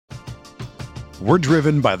We're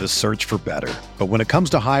driven by the search for better. But when it comes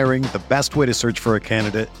to hiring, the best way to search for a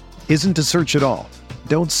candidate isn't to search at all.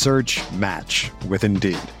 Don't search, match with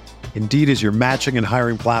Indeed. Indeed is your matching and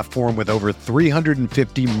hiring platform with over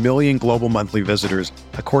 350 million global monthly visitors,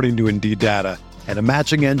 according to Indeed data, and a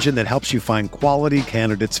matching engine that helps you find quality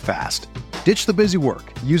candidates fast. Ditch the busy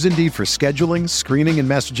work. Use Indeed for scheduling, screening, and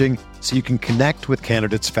messaging so you can connect with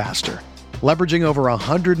candidates faster. Leveraging over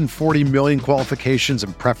 140 million qualifications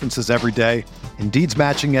and preferences every day, Indeed's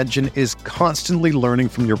matching engine is constantly learning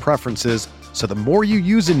from your preferences, so the more you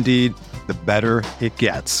use Indeed, the better it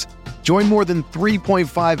gets. Join more than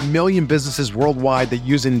 3.5 million businesses worldwide that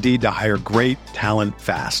use Indeed to hire great talent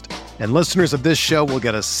fast. And listeners of this show will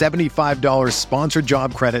get a $75 sponsored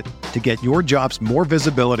job credit to get your jobs more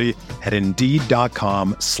visibility at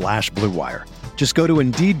Indeed.com/Blue Wire. Just go to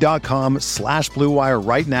Indeed.com/Blue Wire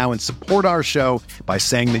right now and support our show by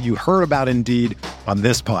saying that you heard about Indeed on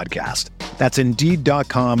this podcast. That's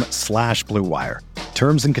Indeed.com/Blue Wire.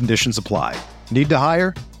 Terms and conditions apply. Need to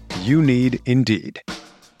hire? You need Indeed.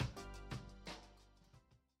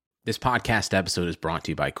 This podcast episode is brought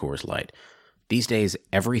to you by Coors Light. These days,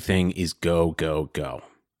 everything is go, go, go.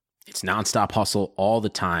 It's nonstop hustle all the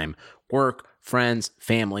time. Work, friends,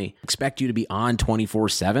 family expect you to be on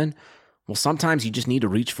 24/7. Well, sometimes you just need to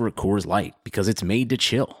reach for a Coors Light because it's made to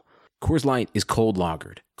chill. Coors Light is cold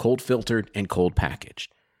lagered, cold filtered, and cold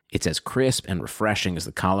packaged. It's as crisp and refreshing as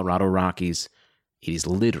the Colorado Rockies. It is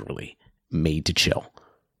literally made to chill.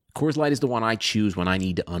 Coors Light is the one I choose when I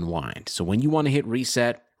need to unwind. So when you want to hit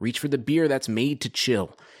reset, reach for the beer that's made to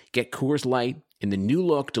chill. Get Coors Light in the new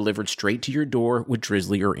look delivered straight to your door with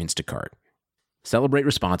Drizzly or Instacart. Celebrate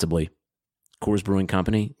responsibly. Coors Brewing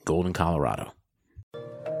Company, Golden, Colorado.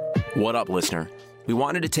 What up, listener? We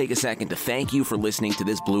wanted to take a second to thank you for listening to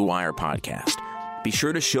this Blue Wire podcast. Be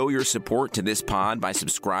sure to show your support to this pod by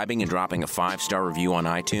subscribing and dropping a 5-star review on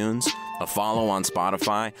iTunes, a follow on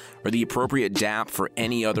Spotify, or the appropriate DAP for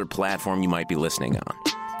any other platform you might be listening on.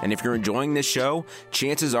 And if you're enjoying this show,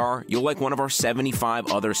 chances are you'll like one of our 75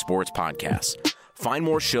 other sports podcasts. Find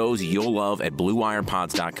more shows you'll love at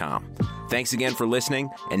BlueWirePods.com. Thanks again for listening,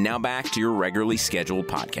 and now back to your regularly scheduled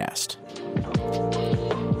podcast.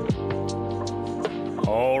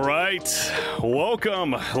 All right.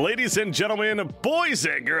 Welcome, ladies and gentlemen, boys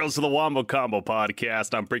and girls, to the Wombo Combo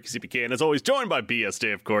Podcast. I'm Bricky CPK, as always, joined by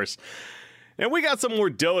BSJ, of course. And we got some more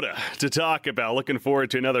Dota to talk about. Looking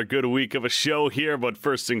forward to another good week of a show here. But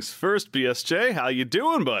first things first, BSJ, how you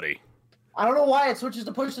doing, buddy? I don't know why it switches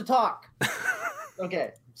to push to talk.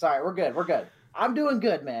 Okay, sorry, we're good. I'm doing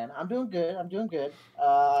good, man. I'm doing good.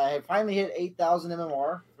 I finally hit 8,000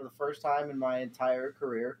 MMR for the first time in my entire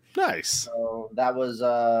career. Nice. So that was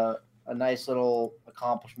a nice little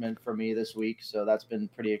accomplishment for me this week. So that's been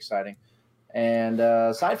pretty exciting. And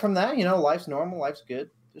aside from that, life's normal. Life's good.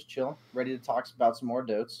 Just chilling. Ready to talk about some more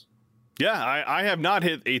dotes. Yeah, I have not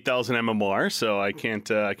hit 8,000 MMR, so I can't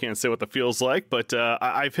say what the feels like. But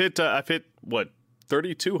I've hit what,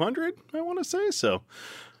 3,200? I want to say so.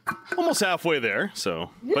 Almost halfway there, so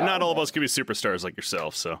yeah, but not all of us can be superstars like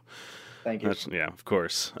yourself. So, thank you. Yeah, of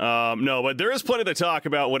course. No, but there is plenty to talk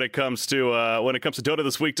about when it comes to Dota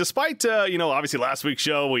this week. Despite obviously last week's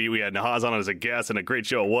show we had Nahaz on as a guest, and a great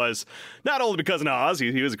show it was. Not only because of Nahaz,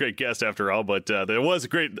 he was a great guest after all, but there was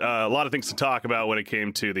a lot of things to talk about when it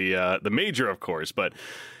came to the major, of course, but.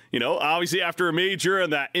 Obviously after a major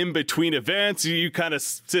and that in-between events, you kind of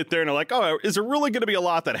sit there and are like, oh, is there really going to be a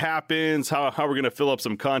lot that happens? How are we going to fill up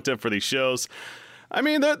some content for these shows? I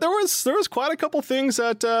mean, there was quite a couple things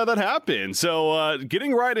that happened. So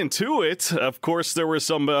getting right into it, of course, there was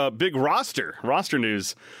some big roster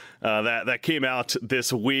news that came out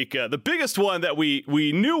this week. The biggest one that we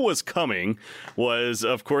knew was coming was,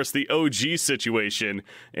 of course, the OG situation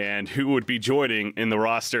and who would be joining in the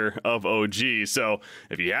roster of OG. So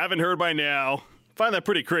if you haven't heard by now, find that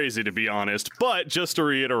pretty crazy, to be honest. But just to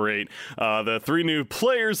reiterate, the 3 new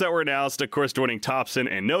players that were announced, of course, joining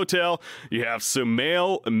Topson and N0tail. You have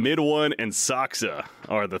Sumail, Mid1, and Saksa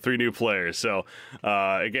are the 3 new players. So,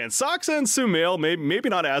 again, Saksa and Sumail, maybe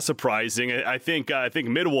not as surprising. I think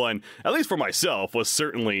Mid1, at least for myself, was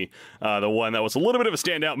certainly the one that was a little bit of a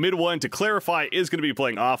standout. Mid1, to clarify, is going to be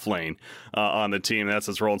playing off lane on the team. That's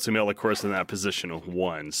his role, and Sumail, of course, in that position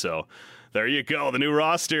 1. So, there you go, the new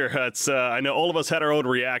roster. That's I know all of us had our own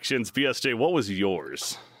reactions. BSJ, what was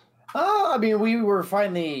yours? I mean, we were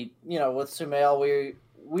finally, with Sumail,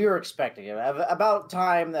 we were expecting it. About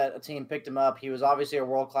time that a team picked him up. He was obviously a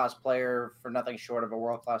world-class player for nothing short of a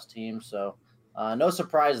world-class team, so no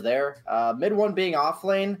surprise there. Mid1 being off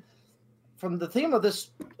lane, from the theme of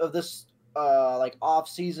this like off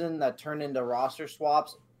season that turned into roster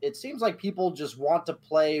swaps, it seems like people just want to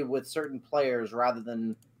play with certain players rather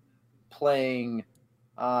than playing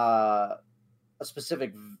a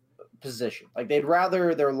specific position. Like they'd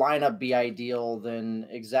rather their lineup be ideal than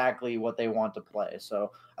exactly what they want to play.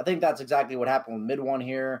 So I think that's exactly what happened with Mid One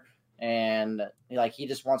here. And like he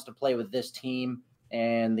just wants to play with this team.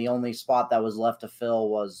 And the only spot that was left to fill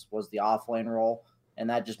was the off lane role. And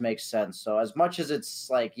that just makes sense. So as much as it's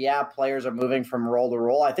like, yeah, players are moving from role to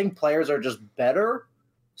role, I think players are just better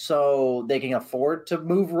so they can afford to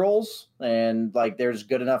move roles and like there's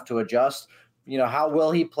good enough to adjust. You know, how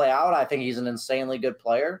will he play out? I think he's an insanely good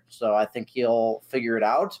player. So I think he'll figure it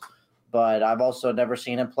out. But I've also never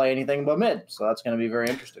seen him play anything but mid. So that's going to be very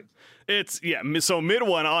interesting. So Mid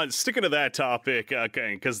One, on sticking to that topic,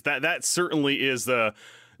 okay, because that certainly is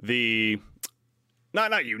the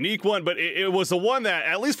not unique one, but it was the one that,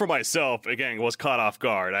 at least for myself, again, was caught off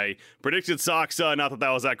guard. I predicted Saksa, not that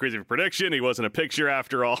was that crazy of a prediction. He wasn't a picture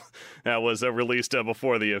after all. That was released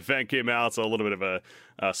before the event came out, so a little bit of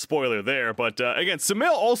a spoiler there. But again,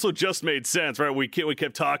 Sumail also just made sense, right? We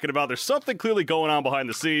kept talking about there's something clearly going on behind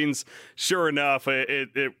the scenes. Sure enough,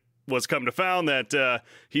 it was come to found that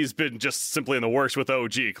he's been just simply in the works with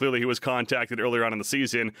OG. Clearly, he was contacted earlier on in the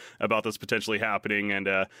season about this potentially happening, and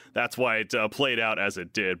that's why it played out as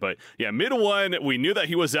it did. But yeah, Mid One, we knew that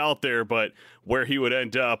he was out there, but where he would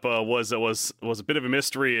end up was a bit of a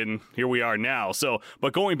mystery, and here we are now. So,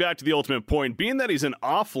 but going back to the ultimate point, being that he's an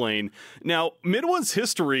off lane, now Mid One's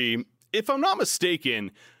history, if I'm not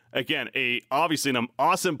mistaken, again, obviously an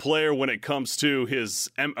awesome player when it comes to his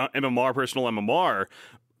MMR, personal MMR.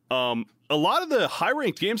 A lot of the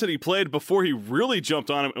high-ranked games that he played before he really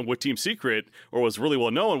jumped on him with Team Secret, or was really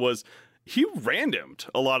well known, was he randomed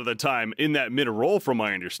a lot of the time in that mid role, from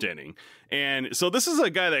my understanding. And so this is a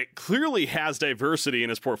guy that clearly has diversity in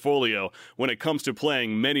his portfolio when it comes to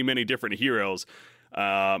playing many, many different heroes.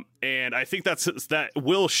 And I think that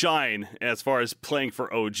will shine as far as playing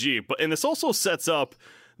for OG. And this also sets up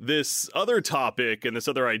this other topic and this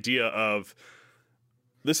other idea of,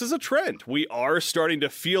 this is a trend we are starting to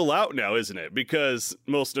feel out now, isn't it? Because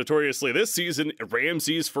most notoriously this season,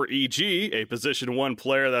 Ramses for EG, a position 1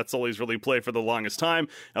 player that's always really played for the longest time,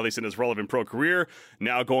 at least in his relevant pro career,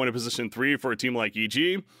 now going to position 3 for a team like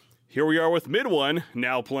EG. Here we are with Mid One,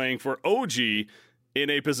 now playing for OG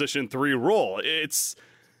in a position 3 role.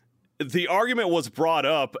 The argument was brought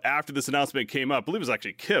up after this announcement came up. I believe it was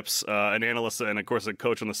actually Kips, an analyst and, of course, a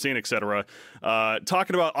coach on the scene, etc.,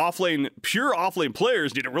 talking about pure offlane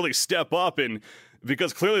players need to really step up, and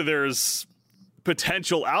because clearly there's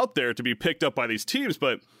potential out there to be picked up by these teams.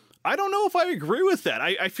 But I don't know if I agree with that.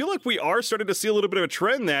 I feel like we are starting to see a little bit of a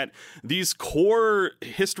trend that these core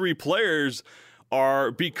history players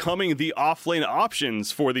are becoming the offlane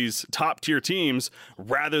options for these top tier teams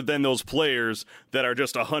rather than those players that are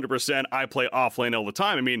just 100% I play offlane all the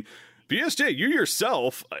time. I mean, BSJ, you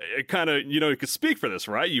yourself kind of, you could speak for this,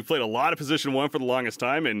 right? You've played a lot of position 1 for the longest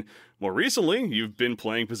time, and more recently, you've been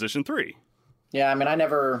playing position 3. Yeah, I mean, I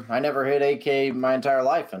never hit AK my entire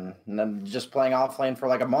life, and then just playing offlane for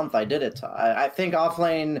like a month, I did it. I think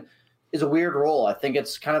offlane is a weird role. I think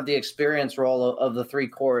it's kind of the experience role of the 3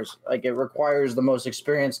 cores. Like, it requires the most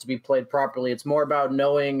experience to be played properly. It's more about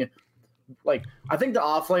knowing, like, I think the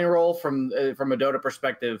offlane role from a Dota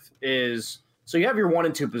perspective is, so you have your 1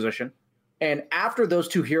 and 2 position, and after those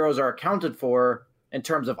 2 heroes are accounted for in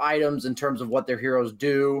terms of items, in terms of what their heroes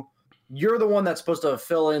do, you're the one that's supposed to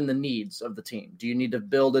fill in the needs of the team. Do you need to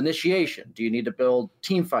build initiation? Do you need to build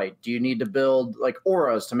team fight? Do you need to build like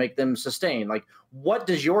auras to make them sustain? Like, what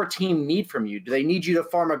does your team need from you? Do they need you to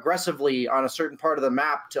farm aggressively on a certain part of the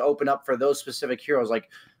map to open up for those specific heroes? Like,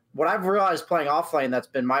 what I've realized playing offlane, that's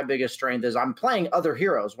been my biggest strength, is I'm playing other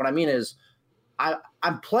heroes. What I mean is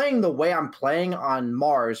I'm playing the way I'm playing on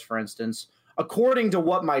Mars, for instance, according to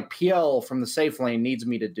what my PL from the safe lane needs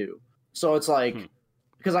me to do. So it's like,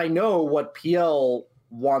 because I know what PL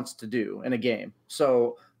wants to do in a game.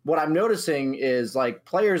 So what I'm noticing is like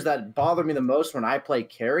players that bother me the most when I play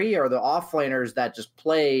carry are the offlaners that just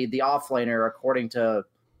play the offlaner according to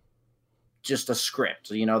just a script.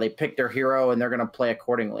 They pick their hero and they're going to play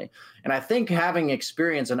accordingly. And I think having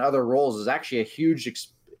experience in other roles is actually a huge,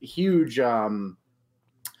 it's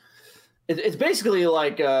basically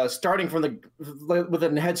like starting with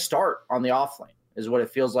a head start on the offlane is what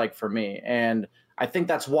it feels like for me. And I think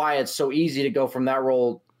that's why it's so easy to go from that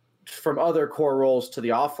role, from other core roles to the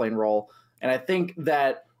offlane role. And I think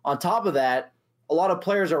that on top of that, a lot of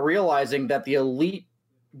players are realizing that the elite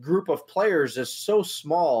group of players is so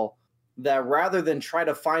small that rather than try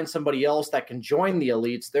to find somebody else that can join the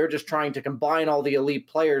elites, they're just trying to combine all the elite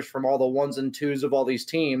players from all the 1s and 2s of all these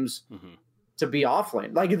teams to be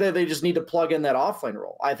offlane. Like they just need to plug in that offlane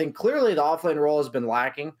role. I think clearly the offlane role has been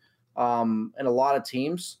lacking in a lot of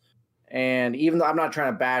teams. And even though I'm not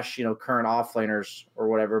trying to bash, current offlaners or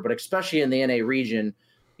whatever, but especially in the NA region,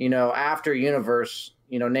 after Universe,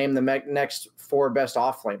 name the next 4 best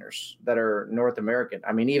offlaners that are North American.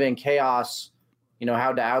 I mean, even Chaos,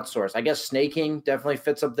 how to outsource. I guess Snaking definitely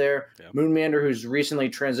fits up there. Yeah. Moonmander, who's recently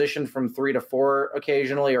transitioned from 3 to 4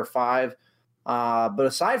 occasionally, or 5. But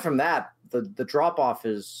aside from that, the drop off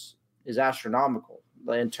is astronomical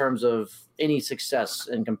in terms of any success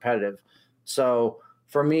in competitive. So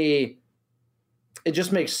for me, it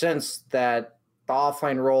just makes sense that the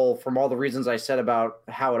offline role, from all the reasons I said about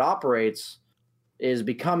how it operates, is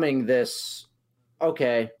becoming this,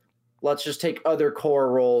 okay, let's just take other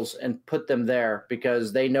core roles and put them there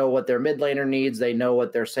because they know what their mid laner needs. They know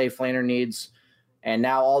what their safe laner needs. And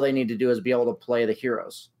now all they need to do is be able to play the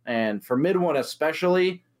heroes. And for mid one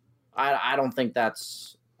especially, I don't think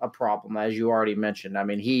that's a problem, as you already mentioned. I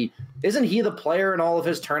mean, isn't he the player in all of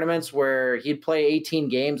his tournaments where he'd play 18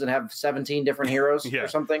 games and have 17 different heroes or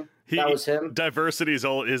something? That was him. Diversity is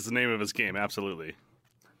the name of his game. Absolutely.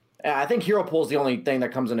 I think hero pool is the only thing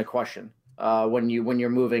that comes into question when you're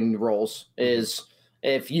moving roles. Is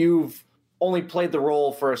if you've only played the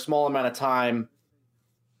role for a small amount of time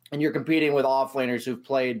and you're competing with offlaners who've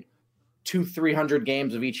played 200-300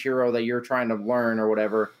 games of each hero that you're trying to learn or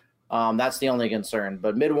whatever. That's the only concern.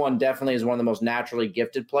 But mid one definitely is one of the most naturally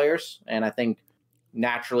gifted players. And I think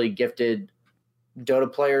naturally gifted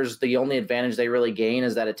Dota players, the only advantage they really gain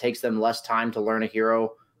is that it takes them less time to learn a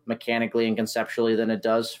hero mechanically and conceptually than it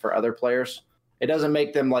does for other players. It doesn't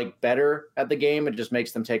make them better at the game. It just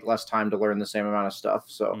makes them take less time to learn the same amount of stuff.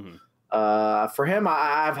 So for him,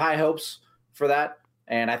 I have high hopes for that.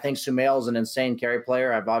 And I think Sumail is an insane carry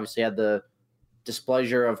player. I've obviously had the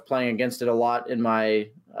displeasure of playing against it a lot in my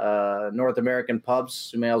North American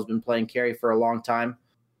pubs. Sumail's been playing carry for a long time,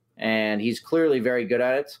 and he's clearly very good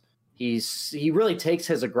at it. He really takes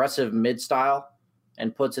his aggressive mid style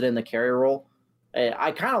and puts it in the carry role.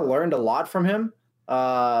 I kind of learned a lot from him,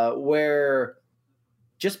 where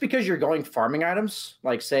just because you're going farming items,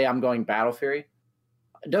 like say I'm going Battle Fury,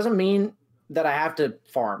 it doesn't mean that I have to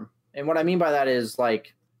farm. And what I mean by that is,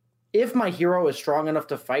 if my hero is strong enough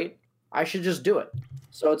to fight, I should just do it.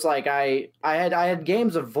 So it's like I had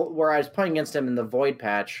games where I was playing against him in the Void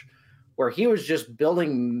patch where he was just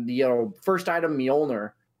building, first item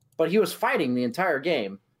Mjolnir, but he was fighting the entire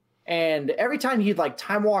game. And every time he'd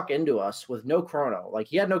time walk into us with no chrono,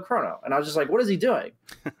 he had no chrono. And I was just like, what is he doing?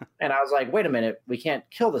 And I was like, wait a minute, we can't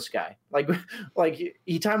kill this guy.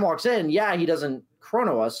 He time walks in. Yeah, he doesn't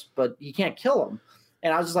chrono us, but you can't kill him.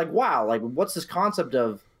 And I was just like, wow, what's this concept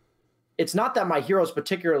of, it's not that my hero's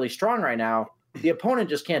particularly strong right now. The opponent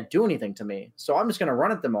just can't do anything to me. So I'm just going to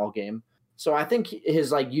run at them all game. So I think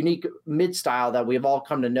his unique mid style that we've all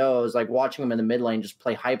come to know is watching him in the mid lane just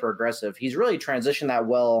play hyper aggressive. He's really transitioned that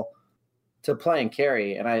well to playing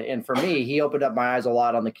carry. And for me, he opened up my eyes a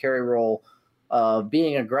lot on the carry role of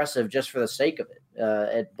being aggressive just for the sake of it.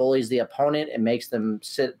 It bullies the opponent. It makes them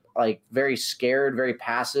sit very scared, very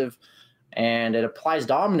passive. And it applies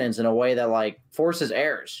dominance in a way that forces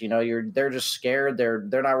errors. They're just scared. They're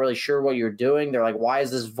not really sure what you're doing. They're like, why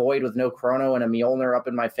is this Void with no chrono and a Mjolnir up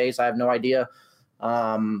in my face? I have no idea.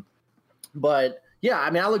 But yeah, I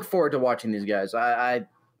mean, I look forward to watching these guys. I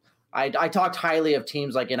talked highly of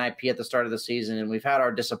teams like NIP at the start of the season, and we've had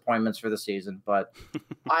our disappointments for the season. But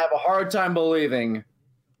I have a hard time believing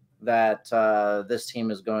that this team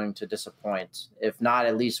is going to disappoint. If not,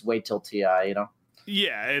 at least wait till TI.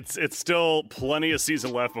 Yeah, it's still plenty of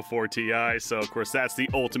season left before TI, so of course that's the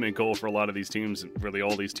ultimate goal for a lot of these teams, really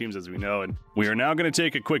all these teams as we know. And we are now going to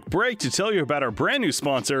take a quick break to tell you about our brand new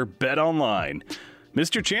sponsor, BetOnline.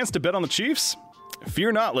 Missed your chance to bet on the Chiefs?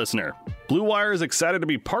 Fear not, listener. Blue Wire is excited to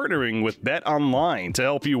be partnering with BetOnline to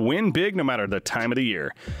help you win big no matter the time of the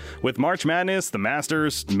year. With March Madness, the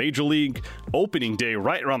Masters, Major League, opening day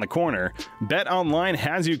right around the corner, BetOnline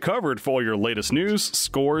has you covered for all your latest news,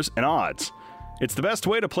 scores, and odds. It's the best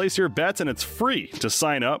way to place your bets, and it's free to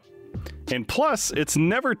sign up. And plus, it's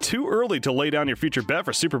never too early to lay down your future bet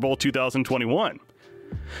for Super Bowl 2021.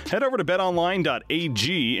 Head over to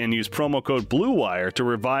betonline.ag and use promo code BLUEWIRE to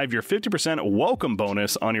revive your 50% welcome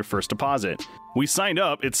bonus on your first deposit. We signed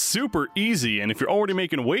up, it's super easy, and if you're already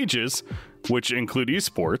making wages, which include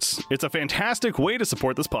esports, it's a fantastic way to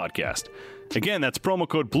support this podcast. Again, that's promo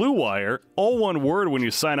code BLUEWIRE, all one word when you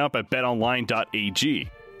sign up at betonline.ag.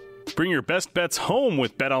 Bring your best bets home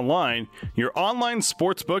with BetOnline, your online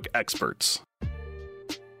sportsbook experts.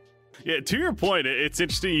 Yeah, to your point, it's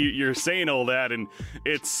interesting you're saying all that, and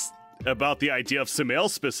it's about the idea of Sumail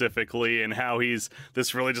specifically and how he's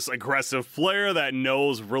this really just aggressive player that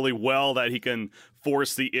knows really well that he can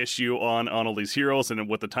force the issue on all these heroes and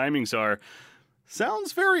what the timings are.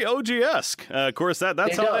 Sounds very OG-esque. Of course,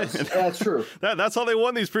 that's how that's true. That's how they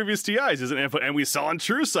won these previous TIs, isn't it? And we saw on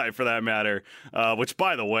True Sight for that matter. Which,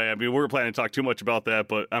 by the way, I mean, we were planning to talk too much about that,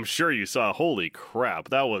 but I'm sure you saw. Holy crap,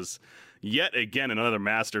 that was yet again another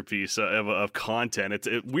masterpiece of content.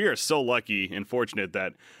 We are so lucky and fortunate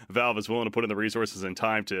that Valve is willing to put in the resources and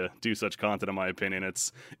time to do such content. In my opinion,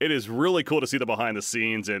 it is really cool to see the behind the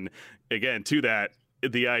scenes, and again to that.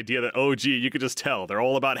 The idea that OG, you could just tell they're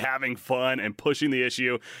all about having fun and pushing the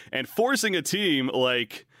issue and forcing a team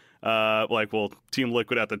like Team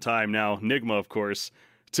Liquid at the time, now Nigma, of course,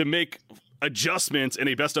 to make adjustments in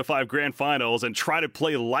a best of 5 grand finals and try to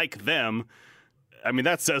play like them. I mean,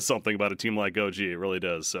 that says something about a team like OG. It really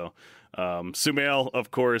does. So, Sumail, of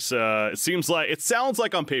course, it sounds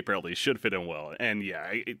like on paper at least should fit in well. And yeah,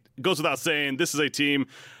 it goes without saying, this is a team.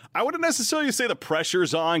 I wouldn't necessarily say the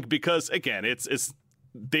pressure's on because again,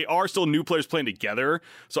 they are still new players playing together,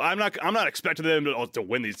 so I'm not expecting them to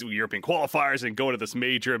win these European qualifiers and go into this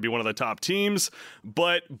major and be one of the top teams.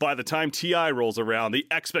 But by the time TI rolls around, the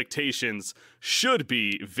expectations should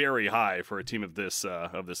be very high for a team of this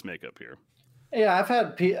makeup here. Yeah, I've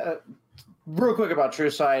had real quick about True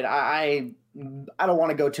Sight. I don't want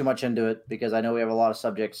to go too much into it because I know we have a lot of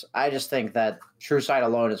subjects. I just think that True Sight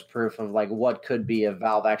alone is proof of like what could be if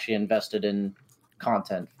Valve actually invested in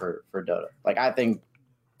content for Dota. Like I think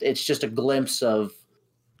it's just a glimpse of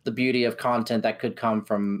the beauty of content that could come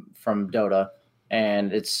from Dota.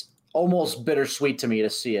 And it's almost bittersweet to me to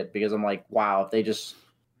see it because I'm like, wow, if they just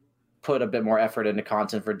put a bit more effort into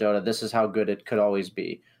content for Dota, this is how good it could always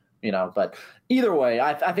be, but either way,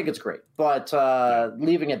 I think it's great, but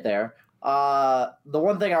leaving it there. The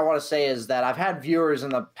one thing I want to say is that I've had viewers in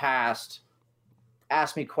the past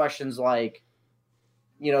ask me questions like,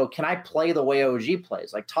 can I play the way OG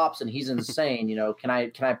plays? Like Thompson, he's insane. Can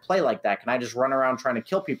I play like that? Can I just run around trying to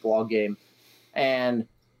kill people all game? And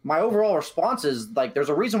my overall response is like, there's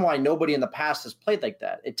a reason why nobody in the past has played like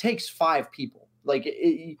that. It takes 5 people. Like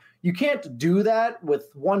you can't do that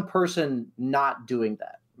with one person not doing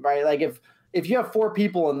that, right? Like if you have 4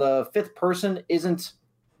 people and the 5th person isn't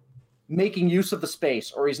making use of the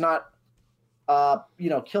space or he's not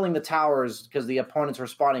killing the towers because the opponent's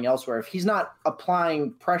responding elsewhere. If he's not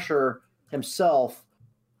applying pressure himself,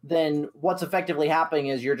 then what's effectively happening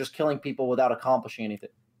is you're just killing people without accomplishing anything.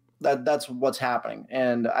 That's what's happening.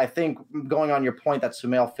 And I think going on your point that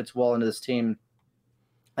Sumail fits well into this team,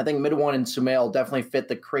 I think Mid-1 and Sumail definitely fit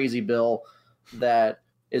the crazy bill that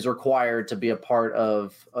is required to be a part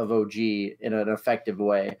of OG in an effective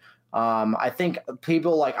way. I think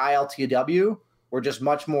people like ILTW were just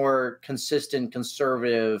much more consistent,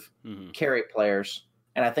 conservative carry players.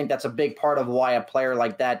 And I think that's a big part of why a player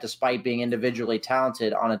like that, despite being individually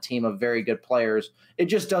talented on a team of very good players, it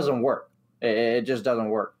just doesn't work. It just doesn't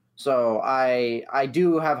work. So I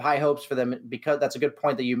do have high hopes for them because that's a good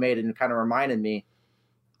point that you made and kind of reminded me.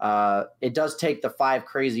 It does take the 5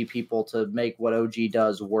 crazy people to make what OG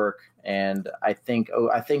does work. And I think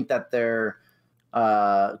that they're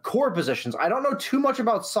core positions. I don't know too much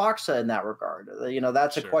about Soxa in that regard.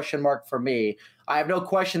 That's a question mark for me. I have no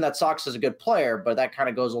question that Soxa is a good player, but that kind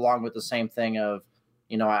of goes along with the same thing of,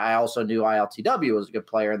 I also knew ILTW was a good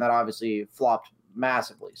player, and that obviously flopped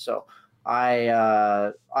massively. So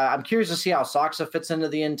I'm curious to see how Soxa fits into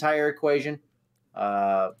the entire equation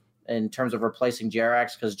in terms of replacing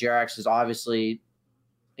Jerax, because Jerax is obviously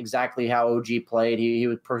exactly how OG played.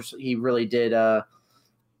 He really did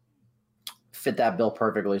fit that bill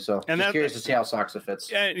perfectly. So and just curious to see how Soxa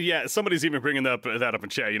fits. Yeah, somebody's even bringing that up in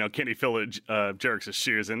chat. Can he fill Jerax's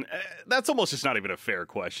shoes? And that's almost just not even a fair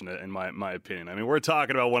question in my opinion. I mean, we're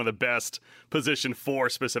talking about one of the best position 4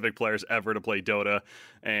 specific players ever to play Dota.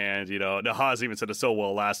 And, Nahaz even said it so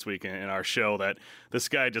well last week in our show that this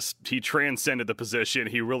guy he transcended the position.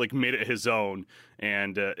 He really made it his own.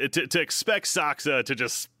 And to expect Soxa to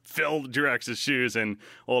just fill Jerax's shoes and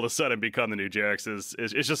all of a sudden become the new Jerax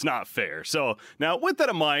is just not fair. So now with that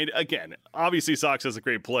in mind, again, obviously Soxa is a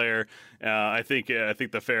great player. I think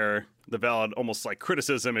the valid almost like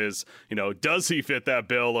criticism is, does he fit that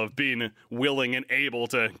bill of being willing and able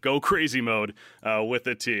to go crazy mode with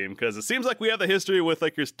the team? Because it seems like we have the history with,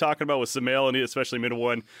 like you're talking about with Sumail and especially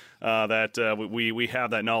Mid-1, that we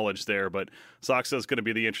have that knowledge there. But Soxa is going to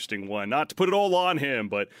be the interesting one. Not to put it all on him,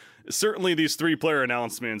 but certainly these 3-player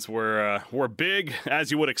announcements were big,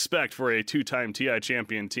 as you would expect for a 2-time TI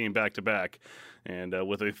champion team back-to-back. And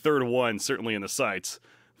with a third one certainly in the sights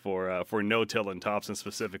for No-Till and Thompson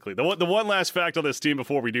specifically. The one last fact on this team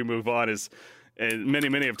before we do move on is, and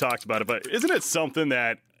many have talked about it, but isn't it something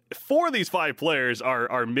that 4 of these 5 players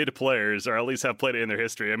are mid players, or at least have played it in their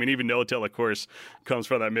history? I mean, even No-Till, of course, comes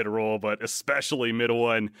from that mid role, but especially mid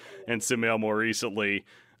one and Sumail more recently.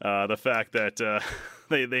 The fact that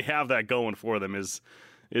they have that going for them is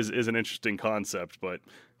an interesting concept, but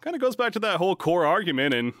kind of goes back to that whole core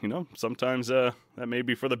argument. And sometimes that may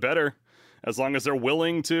be for the better, as long as they're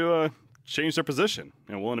willing to change their position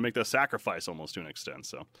and willing to make that sacrifice almost to an extent.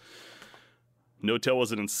 So No-Till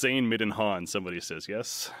was an insane mid in Han, somebody says.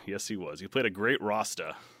 Yes, he was. He played a great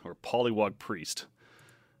Rasta, or Pollywog Priest,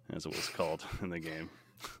 as it was called in the game.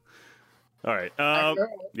 All right.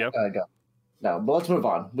 Yeah. Go. No, but let's move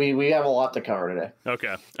on. We have a lot to cover today.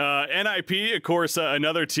 Okay. NIP, of course,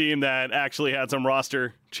 another team that actually had some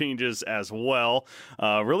roster changes as well.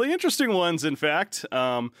 Really interesting ones, in fact.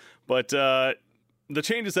 But the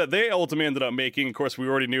changes that they ultimately ended up making, of course, we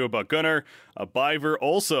already knew about Gunnar. Biver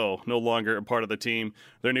also no longer a part of the team.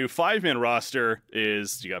 Their new 5-man roster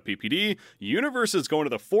is, you got PPD. Universe is going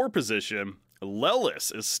to the 4 position.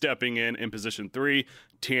 Lelis is stepping in position 3,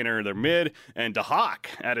 Tanner their mid, and Dahak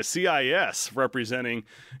at a CIS representing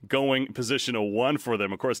going position 1 for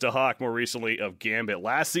them. Of course, Dahak more recently of Gambit.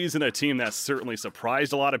 Last season, a team that certainly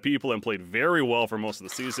surprised a lot of people and played very well for most of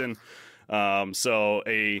the season. So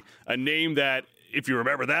a name that, if you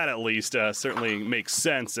remember that at least, certainly makes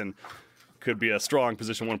sense and could be a strong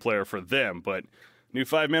position 1 player for them. But new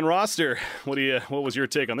 5-man roster, what was your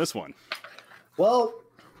take on this one? Well,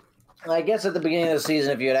 I guess at the beginning of the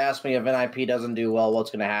season, if you had asked me if NIP doesn't do well, what's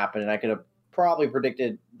going to happen, and I could have probably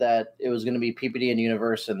predicted that it was going to be PPD and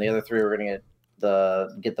Universe, and the other 3 were going to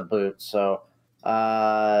get the boot. So,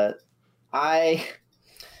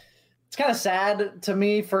 it's kind of sad to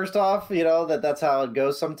me. First off, that's how it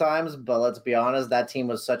goes sometimes. But let's be honest, that team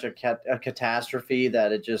was such a catastrophe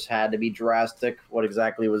that it just had to be drastic what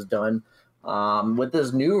exactly was done. With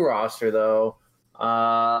this new roster, though,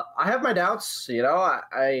 I have my doubts.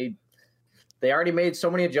 They already made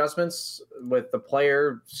so many adjustments with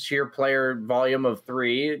the sheer player volume of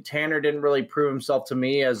 3. Tanner didn't really prove himself to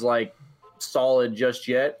me as solid just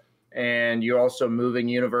yet. And you're also moving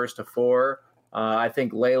Universe to 4. I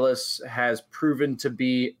think Lelis has proven to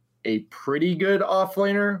be a pretty good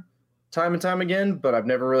offlaner time and time again, but I've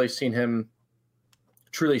never really seen him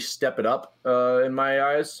truly step it up in my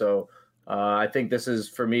eyes. So I think this is,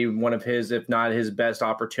 for me, one of his, if not his best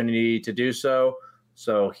opportunity to do so.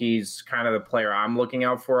 So he's kind of the player I'm looking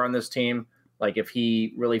out for on this team. If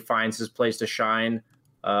he really finds his place to shine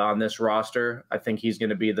on this roster, I think he's going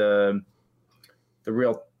to be the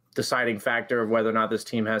real deciding factor of whether or not this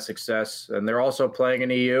team has success. And they're also playing in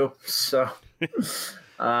EU. So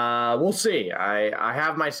we'll see. I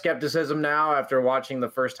have my skepticism now after watching the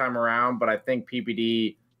first time around, but I think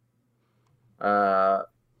PPD,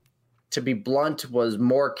 to be blunt, was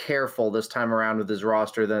more careful this time around with his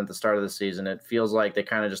roster than at the start of the season. It feels like they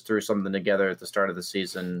kind of just threw something together at the start of the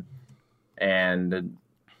season, and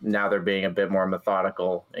now they're being a bit more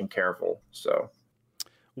methodical and careful. So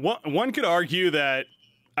one could argue that,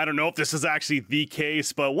 I don't know if this is actually the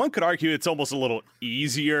case, but one could argue it's almost a little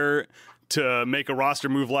easier to make a roster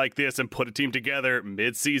move like this and put a team together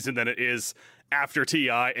mid-season than it is after TI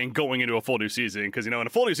and going into a full new season. Because, in a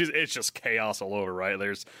full new season, it's just chaos all over, right?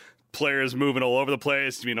 There's players moving all over the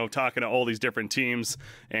place, talking to all these different teams,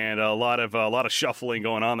 and a lot of shuffling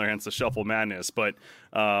going on there, hence the shuffle madness. But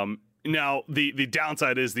now the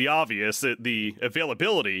downside is the obvious, that the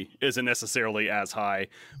availability isn't necessarily as high,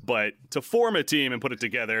 but to form a team and put it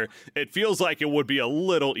together, it feels like it would be a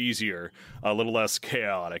little easier, a little less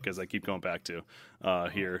chaotic, as I keep going back to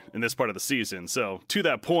here in this part of the season. So to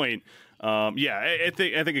that point, I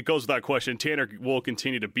think it goes without question. Tanner will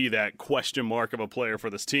continue to be that question mark of a player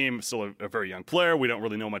for this team. Still a very young player. We don't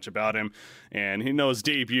really know much about him, and he knows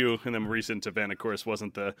debut in the recent event, of course,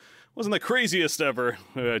 wasn't the craziest ever.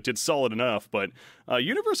 Did solid enough, but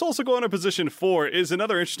Universe also going to position 4 is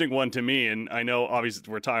another interesting one to me. And I know obviously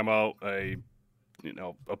we're talking about a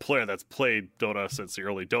player that's played Dota since the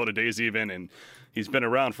early Dota days even, and he's been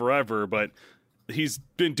around forever, but he's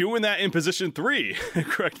been doing that in position 3,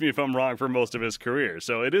 correct me if I'm wrong, for most of his career.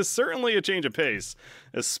 So it is certainly a change of pace,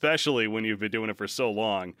 especially when you've been doing it for so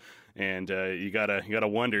long. And you gotta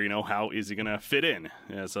wonder, how is he gonna fit in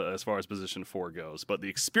as far as position 4 goes? But the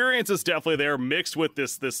experience is definitely there, mixed with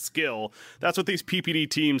this skill. That's what these PPD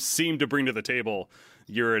teams seem to bring to the table,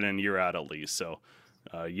 year in and year out, at least. So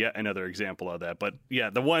Yet another example of that. But yeah,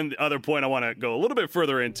 the one other point I want to go a little bit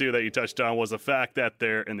further into that you touched on was the fact that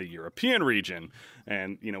they're in the European region.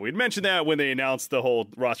 And, we'd mentioned that when they announced the whole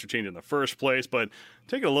roster change in the first place, but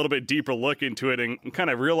taking a little bit deeper look into it and kind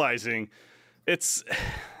of realizing it's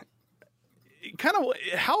kind of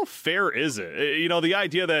how fair is it? The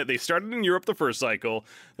idea that they started in Europe the first cycle,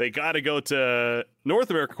 they got to go to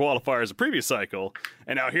North America qualifiers the previous cycle,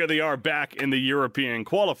 and now here they are back in the European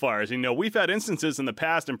qualifiers. We've had instances in the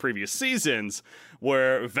past in previous seasons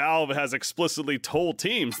where Valve has explicitly told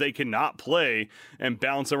teams they cannot play and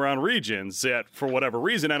bounce around regions, yet for whatever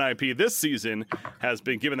reason NIP this season has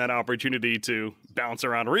been given that opportunity to bounce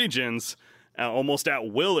around regions almost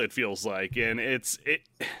at will, it feels like. And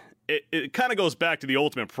it kind of goes back to the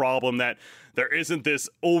ultimate problem that there isn't this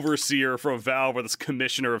overseer from Valve or this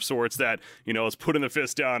commissioner of sorts that, is putting the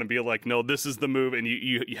fist down and be like, no, this is the move and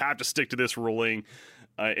you have to stick to this ruling.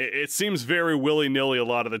 It seems very willy-nilly a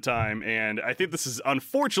lot of the time, and I think this is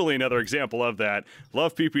unfortunately another example of that.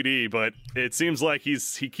 Love PPD, but it seems like he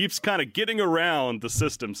keeps kind of getting around the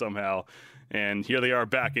system somehow, and here they are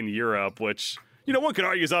back in Europe, which... one could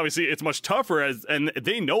argue is obviously it's much tougher and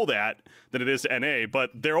they know that than it is to NA, but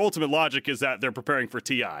their ultimate logic is that they're preparing for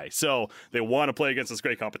TI. So they want to play against this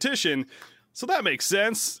great competition. So that makes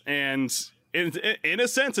sense. And in a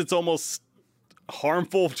sense, it's almost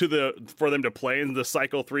harmful for them to play in the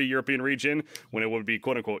Cycle 3 European region when it would be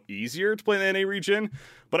quote unquote easier to play in the NA region.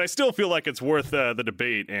 But I still feel like it's worth the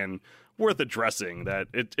debate and worth addressing that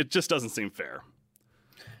it just doesn't seem fair.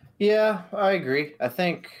 Yeah, I agree. I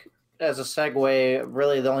think as a segue,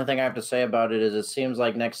 really the only thing I have to say about it is it seems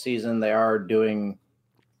like next season they are doing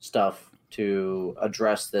stuff to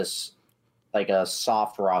address this, like a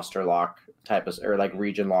soft roster lock type of, or like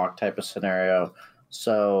region lock type of scenario.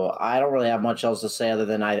 So I don't really have much else to say other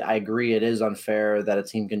than I agree it is unfair that a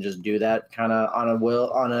team can just do that kind of on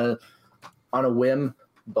a whim.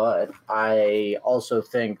 But I also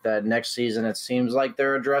think that next season it seems like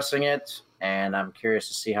they're addressing it, and I'm curious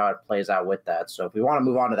to see how it plays out with that. So if we want to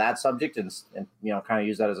move on to that subject and kind of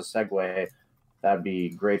use that as a segue, that'd be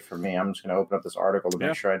great for me. I'm just going to open up this article to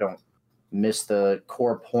make sure I don't miss the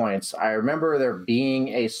core points. I remember there being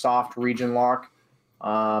a soft region lock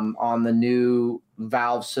on the new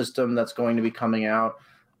Valve system that's going to be coming out.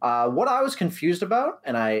 What I was confused about,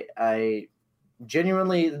 and I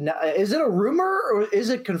genuinely, is it a rumor or is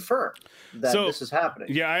it confirmed that this is happening?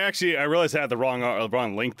 Yeah, I realized I had the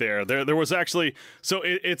wrong link there. There was actually, so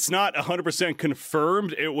it's not 100%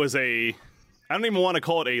 confirmed. It was I don't even want to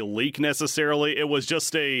call it a leak necessarily. It was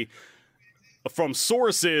just from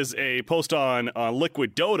sources, a post on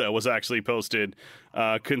Liquid Dota was actually posted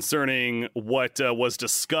concerning what was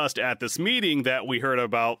discussed at this meeting that we heard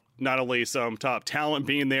about, not only some top talent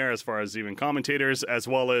being there as far as even commentators, as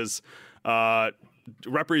well as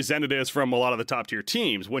representatives from a lot of the top tier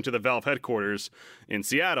teams went to the Valve headquarters in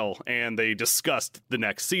Seattle and they discussed the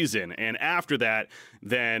next season. And after that,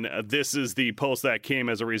 then this is the post that came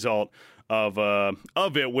as a result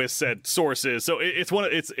of it with said sources. So it's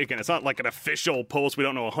not like an official post. We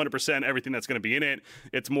don't know 100% everything that's going to be in it.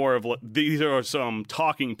 It's more of these are some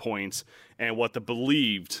talking points and what the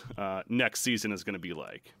believed next season is going to be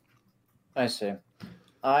like. I see.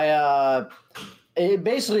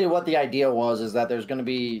 Basically what the idea was is that there's going to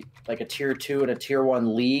be like a tier 2 and a tier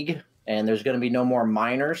 1 league, and there's going to be no more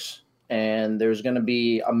minors, and there's going to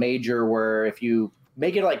be a major where if you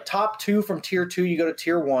make it like top 2 from tier 2, you go to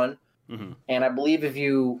tier 1. Mm-hmm. And I believe if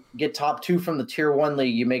you get top 2 from the tier 1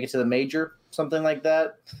 league, you make it to the major, something like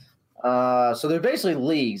that. So they're basically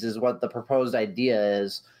leagues is what the proposed idea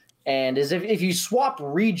is. And is if you swap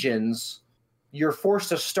regions, you're forced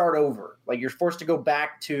to start over. Like you're forced to go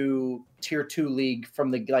back to tier 2 league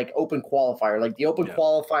from the open qualifier. Like the open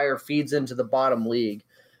qualifier feeds into the bottom league.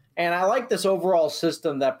 And I like this overall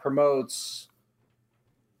system that promotes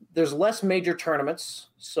there's less major tournaments.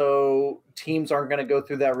 So teams aren't going to go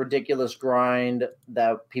through that ridiculous grind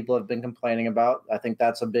that people have been complaining about. I think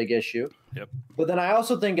that's a big issue. Yep. But then I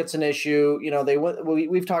also think it's an issue,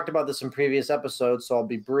 we've talked about this in previous episodes, so I'll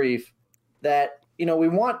be brief, that we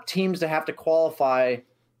want teams to have to qualify,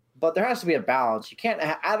 but there has to be a balance. You can't.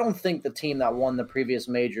 I don't think the team that won the previous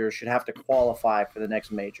major should have to qualify for the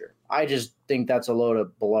next major. I just think that's a load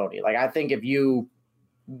of baloney. Like I think if you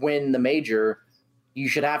win the major, you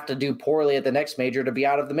should have to do poorly at the next major to be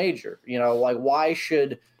out of the major. Why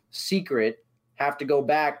should Secret have to go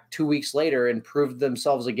back 2 weeks later and prove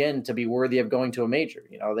themselves again to be worthy of going to a major?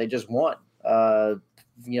 They just won,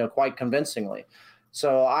 quite convincingly.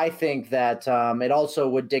 So I think that it also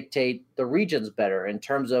would dictate the regions better in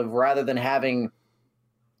terms of rather than having,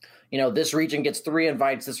 this region gets 3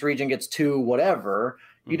 invites, this region gets 2, whatever.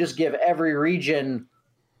 You just give every region,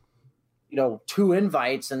 2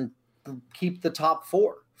 invites and keep the top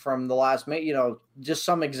 4 from the last, just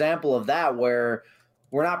some example of that where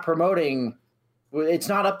we're not promoting. It's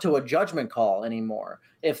not up to a judgment call anymore.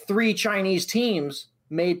 If 3 Chinese teams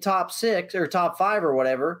made top 6 or top 5 or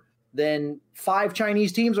whatever, then 5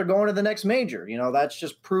 Chinese teams are going to the next major. That's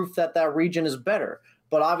just proof that region is better.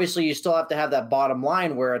 But obviously you still have to have that bottom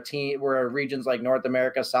line where regions like North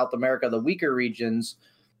America, South America, the weaker regions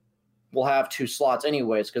will have 2 slots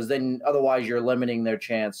anyways, because then otherwise you're limiting their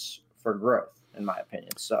chance for growth, in my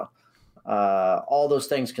opinion. So all those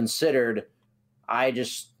things considered, I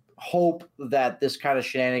just hope that this kind of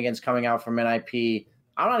shenanigans coming out from NIP,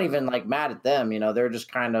 I'm not even mad at them. They're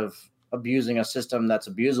just kind of abusing a system that's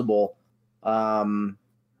abusable. I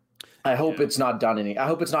hope it's not I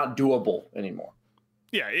hope it's not doable anymore.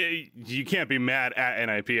 Yeah, you can't be mad at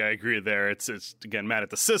NIP. I agree there. It's again mad at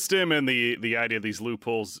the system and the idea of these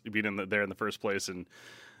loopholes being there in the first place, and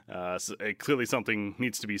so clearly something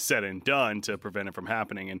needs to be said and done to prevent it from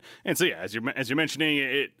happening. And so yeah, as you're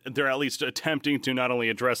mentioning, they're at least attempting to not only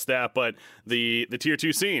address that, but the tier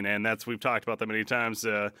 2 scene, and we've talked about that many times.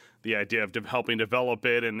 The idea of helping develop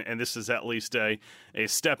it, and this is at least a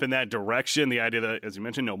step in that direction. The idea that, as you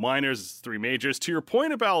mentioned, no minors, 3 majors. To your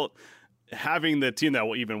point about having the team that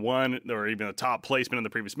even won or even the top placement in the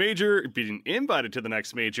previous major being invited to the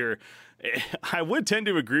next major, I would tend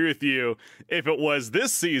to agree with you if it was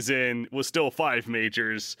this season was still 5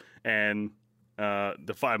 majors and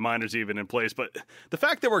the 5 minors even in place. But the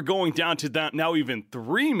fact that we're going down to that now even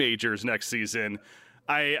 3 majors next season,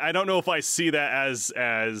 I don't know if I see that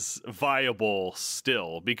as viable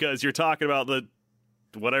still, because you're talking about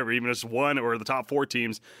whatever, even just 1 or the top 4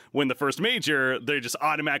 teams win the first major, they're just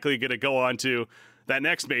automatically going to go on to that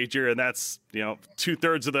next major, and that's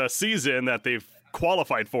 2/3 of the season that they've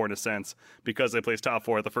qualified for, in a sense, because they placed top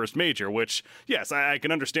 4 at the first major. Which, yes, I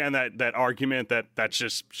can understand that argument that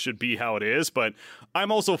just should be how it is, but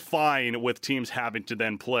I'm also fine with teams having to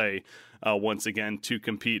then play once again to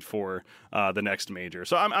compete for the next major.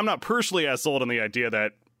 So I'm not personally as sold on the idea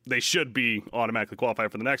that they should be automatically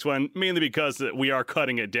qualified for the next one, mainly because we are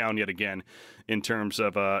cutting it down yet again in terms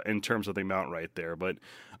of the amount right there. But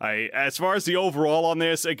as far as the overall on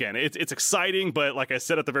this, again, it's exciting, but like I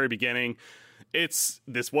said at the very beginning, this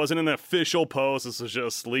wasn't an official post. This was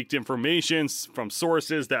just leaked information from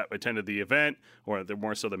sources that attended the event, or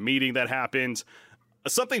more so the meeting that happened.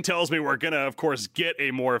 Something tells me we're going to, of course, get a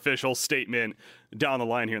more official statement down the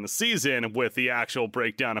line here in the season with the actual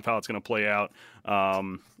breakdown of how it's going to play out.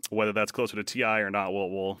 Whether that's closer to TI or not,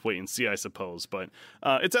 we'll wait and see, I suppose. But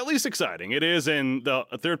it's at least exciting. It is, and the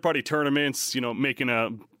third-party tournaments, making a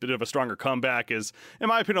bit of a stronger comeback is, in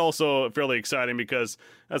my opinion, also fairly exciting, because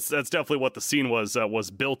that's definitely what the scene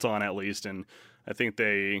was built on, at least. And I think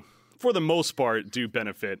they, for the most part, do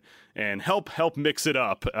benefit and help mix it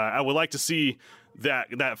up. I would like to see that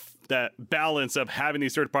balance of having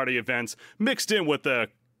these third-party events mixed in with the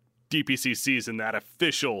DPC season, that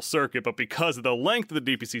official circuit. But because of the length of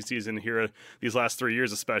the DPC season here, these last 3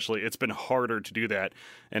 years especially, it's been harder to do that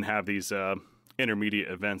and have these intermediate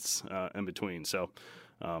events in between. So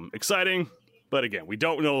exciting, but again, we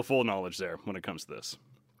don't know the full knowledge there when it comes to this.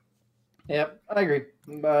 Yep, I agree.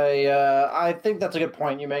 I think that's a good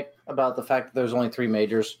point you make about the fact that there's only 3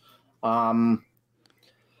 majors.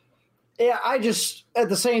 Yeah, I just, at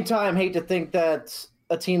the same time, hate to think that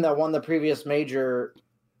a team that won the previous major,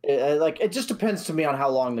 it just depends to me on how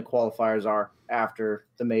long the qualifiers are after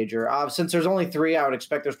the major. Since there's only 3, I would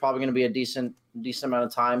expect there's probably going to be a decent amount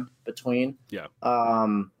of time between. Yeah.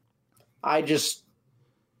 I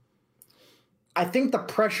think the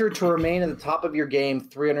pressure to remain at the top of your game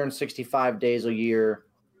 365 days a year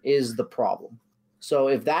is the problem. So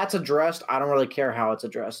if that's addressed, I don't really care how it's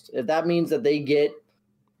addressed. If that means that they get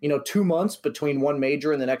 2 months between one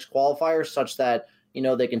major and the next qualifier, such that,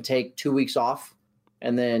 they can take 2 weeks off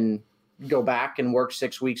and then go back and work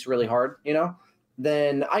 6 weeks really hard,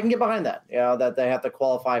 then I can get behind that, that they have to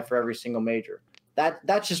qualify for every single major.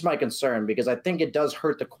 That's just my concern, because I think it does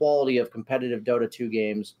hurt the quality of competitive Dota 2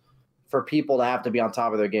 games for people to have to be on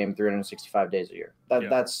top of their game 365 days a year.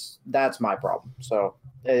 That's my problem. So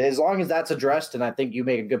as long as that's addressed, and I think you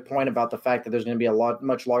make a good point about the fact that there's going to be a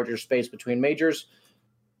much larger space between majors,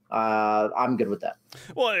 I'm good with that.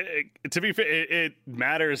 Well, to be fair, it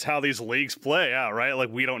matters how these leagues play out, right? Like,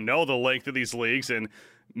 we don't know the length of these leagues, and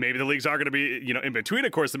maybe the leagues are going to be, in between,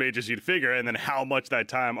 of course, the majors, you'd figure, and then how much that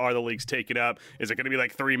time are the leagues taking up? Is it going to be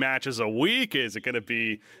like 3 matches a week? Is it going to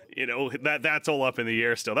be, that's all up in the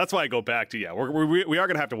air still. That's why I go back to, we are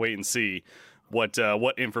going to have to wait and see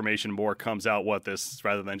what information more comes out,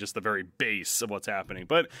 rather than just the very base of what's happening.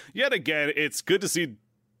 But yet again, it's good to see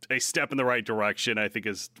a step in the right direction, I think,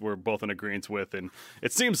 is we're both in agreement with, and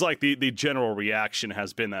it seems like the general reaction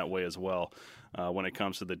has been that way as well when it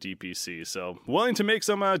comes to the DPC. So willing to make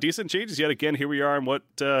some decent changes yet again. Here we are in what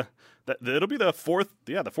it'll be the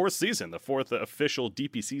fourth season, the fourth official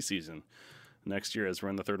DPC season next year, as we're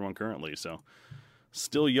in the third one currently. So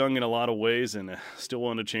still young in a lot of ways and still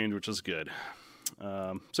willing to change, which is good.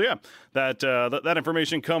 So yeah, that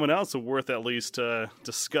information coming out, so worth at least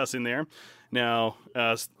discussing there. Now,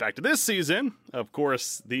 back to this season, of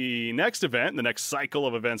course, the next event, the next cycle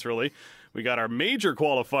of events, really, we got our major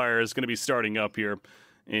qualifiers going to be starting up here.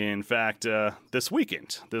 In fact, this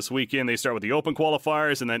weekend. This weekend, they start with the open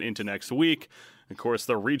qualifiers, and then into next week, of course,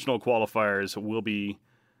 the regional qualifiers will be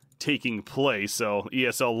taking place. So,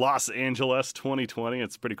 ESL Los Angeles 2020,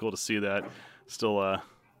 it's pretty cool to see that. Still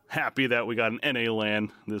happy that we got an NA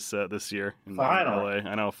LAN this year in LA.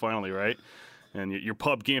 I know, finally, right? And your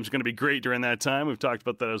pub games are going to be great during that time. We've talked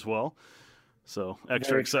about that as well. So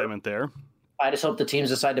extra excitement there. I just hope the teams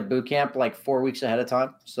decide to boot camp like 4 weeks ahead of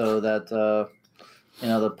time so that,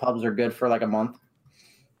 the pubs are good for like a month.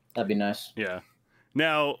 That'd be nice. Yeah.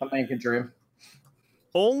 Now, I think a dream.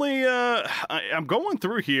 Only, I'm going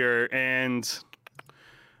through here and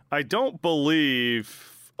I don't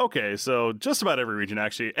believe, okay, so just about every region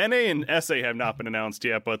actually. NA and SA have not been announced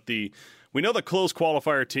yet, but we know the closed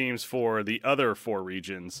qualifier teams for the other 4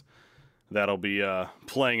 regions that'll be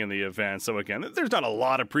playing in the event. So again, there's not a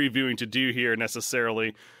lot of previewing to do here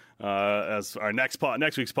necessarily. As our next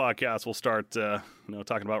week's podcast, we'll start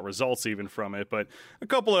talking about results even from it. But a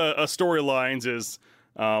couple of storylines is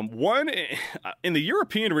one in the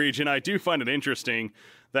European region. I do find it interesting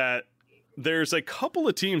that there's a couple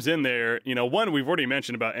of teams in there. One we've already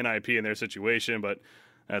mentioned about NIP and their situation, but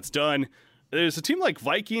that's done. There's a team like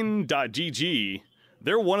Viking.gg.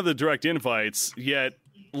 They're one of the direct invites, yet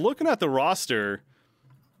looking at the roster,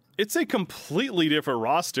 it's a completely different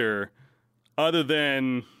roster other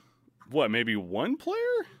than, maybe one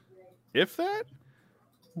player? If that?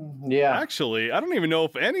 Yeah. Actually, I don't even know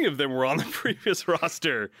if any of them were on the previous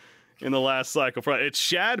roster in the last cycle. It's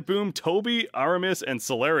Shad, Boom, Toby, Aramis, and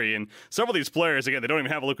Solari. And several of these players, again, they don't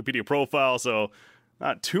even have a Wikipedia profile, so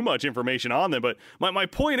not too much information on them, but my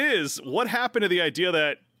point is, what happened to the idea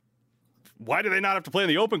that why do they not have to play in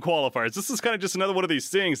the open qualifiers? This is kind of just another one of these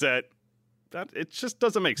things that it just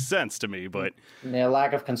doesn't make sense to me. But yeah,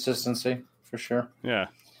 lack of consistency for sure. Yeah,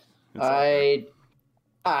 I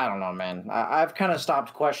don't know, man. I've kind of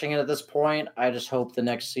stopped questioning it at this point. I just hope the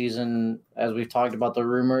next season, as we've talked about the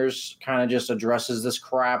rumors, kind of just addresses this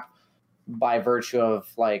crap by virtue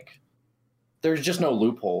of there's just no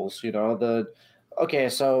loopholes, Okay,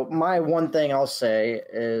 so my one thing I'll say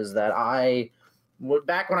is that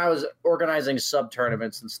back when I was organizing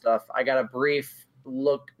sub-tournaments and stuff, I got a brief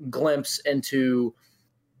glimpse into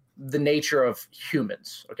the nature of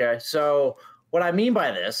humans, okay? So what I mean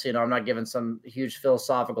by this, I'm not giving some huge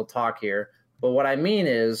philosophical talk here, but what I mean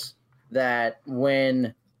is that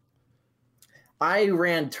when I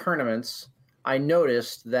ran tournaments, I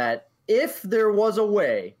noticed that if there was a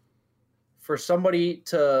way for somebody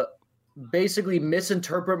to basically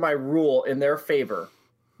misinterpret my rule in their favor,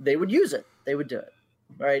 they would use it. They would do it,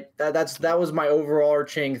 right? That was my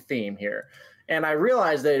overarching theme here. And I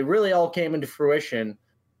realized that it really all came into fruition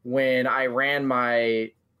when I ran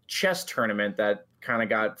my chess tournament that kind of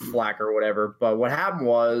got flack or whatever. But what happened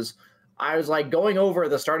was I was going over at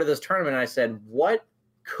the start of this tournament, and I said, what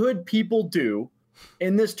could people do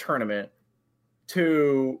in this tournament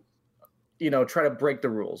to, try to break the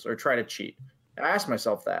rules or try to cheat? I asked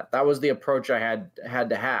myself that. That was the approach I had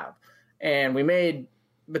to have. And we made,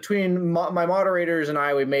 between my moderators and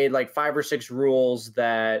we made 5 or 6 rules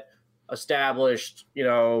that established,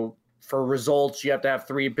 for results, you have to have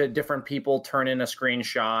 3 different people turn in a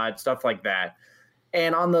screenshot, stuff like that.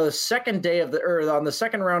 And on the second day on the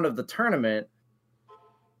second round of the tournament,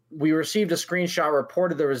 we received a screenshot,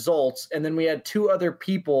 reported the results, and then we had 2 other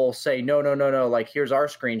people say, no, here's our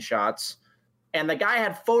screenshots. And the guy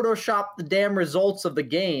had photoshopped the damn results of the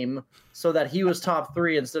game so that he was top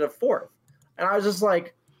 3 instead of 4th. And I was just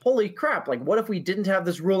like, holy crap, what if we didn't have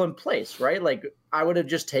this rule in place, right? I would have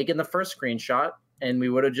just taken the first screenshot and we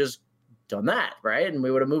would have just done that, right? And we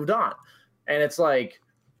would have moved on. And it's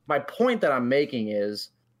my point that I'm making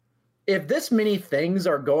is, if this many things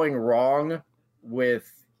are going wrong with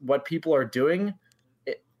what people are doing,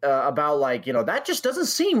 about that just doesn't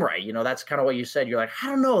seem right. That's kind of what you said. You're I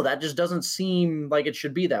don't know. That just doesn't seem like it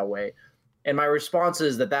should be that way. And my response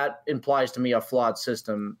is that implies to me a flawed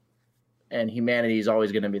system and humanity is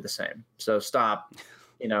always going to be the same. So stop.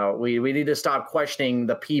 We need to stop questioning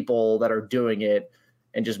the people that are doing it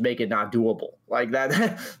and just make it not doable like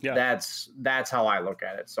that. Yeah. That's how I look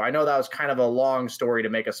at it. So I know that was kind of a long story to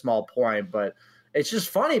make a small point, but it's just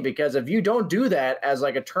funny because if you don't do that as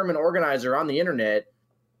like a tournament organizer on the internet,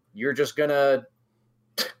 you're just going to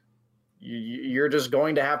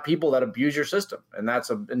have people that abuse your system, and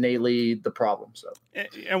that's innately the problem. So,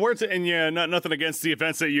 nothing against the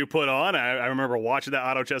events that you put on. I remember watching that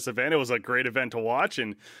Auto Chess event. It was a great event to watch,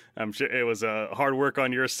 and I'm sure it was hard work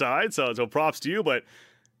on your side. So props to you. But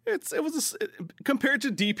it was compared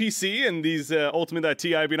to DPC and these ultimately that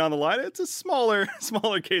TI being on the line, it's a smaller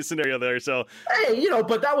case scenario there. So hey,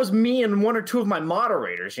 but that was me and one or two of my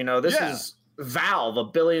moderators. This is Valve,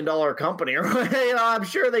 $1 billion company, or I'm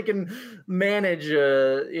sure they can manage.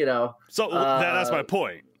 So that's my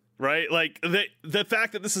point, right? Like the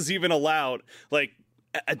fact that this is even allowed, like,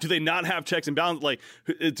 do they not have checks and balances? Like,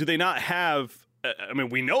 do they not have? I mean,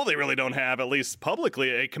 we know they really don't have, at least publicly,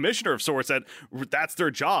 a commissioner of sorts that's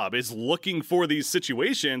their job, is looking for these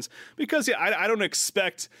situations. Because I don't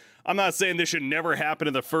expect. I'm not saying this should never happen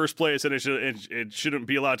in the first place, and it shouldn't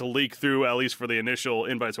be allowed to leak through, at least for the initial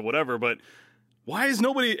invites or whatever. But why is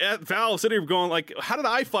nobody at Valve sitting there going like, how did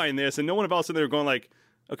I find this? And no one at Valve sitting there going like,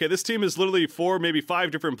 okay, this team is literally 4, maybe 5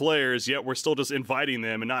 different players, yet we're still just inviting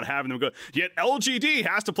them and not having them go. Yet LGD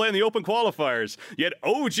has to play in the open qualifiers. Yet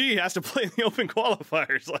OG has to play in the open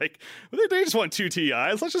qualifiers. Like, they just want 2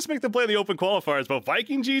 TIs. Let's just make them play in the open qualifiers. But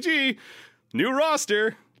Viking GG, new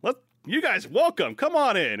roster. You guys, welcome. Come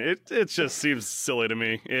on in. It just seems silly to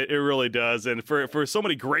me. It really does. And for so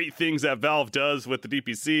many great things that Valve does with the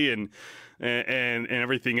DPC and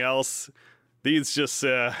everything else, these just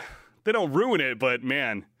they don't ruin it. But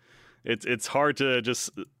man, it's hard to just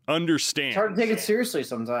understand. It's hard to take it seriously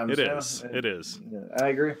sometimes. It is. I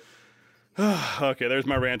agree. Okay, there's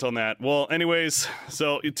my rant on that. Well, anyways,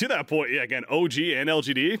 so to that point, again, OG and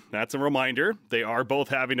LGD, that's a reminder. They are both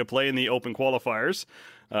having to play in the open qualifiers.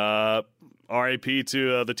 RIP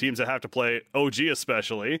to the teams that have to play, OG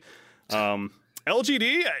especially.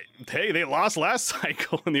 LGD, hey, they lost last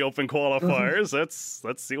cycle in the open qualifiers.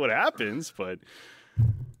 Let's see what happens, but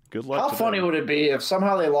good luck. How funny would it be if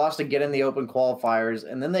somehow they lost again in the open qualifiers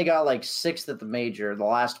and then they got like 6th at the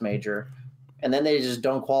last major, and then they just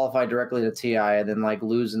don't qualify directly to TI and then like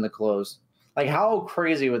lose in the close? Like, how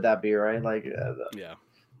crazy would that be, right? Like,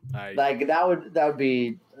 that would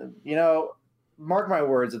be, mark my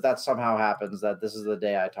words, if that somehow happens, that this is the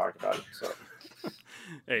day I talked about it. So,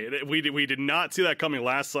 hey, we did not see that coming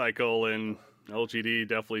last cycle, and LGD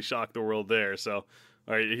definitely shocked the world there. So,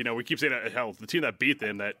 all right, we keep saying that, hell, the team that beat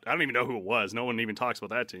them, that I don't even know who it was. No one even talks about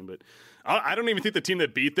that team, but I don't even think the team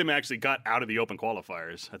that beat them actually got out of the open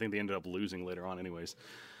qualifiers. I think they ended up losing later on, anyways.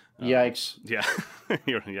 Yikes! Yeah,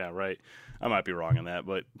 yeah, right. I might be wrong on that,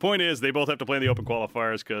 but point is, they both have to play in the open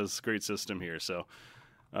qualifiers because great system here. So.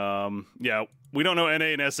 We don't know NA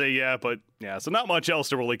and SA yet, but so not much else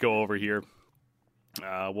to really go over here.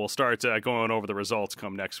 We'll start going over the results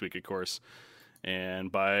come next week, of course. And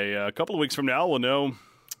by a couple of weeks from now, we'll know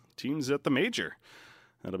teams at the major.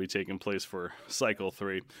 That'll be taking place for Cycle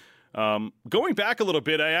 3. Going back a little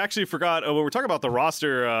bit, I actually forgot, when we're talking about the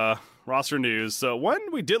roster news, so one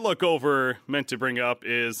we did look over, meant to bring up,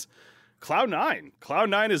 is Cloud9.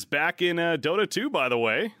 Cloud9 is back in Dota 2, by the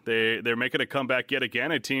way. They're making a comeback yet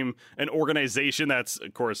again, an organization that's,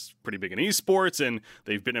 of course, pretty big in esports, and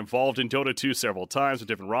they've been involved in Dota 2 several times with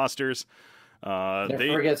different rosters. Never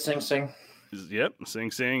forget Sing Sing. Yep,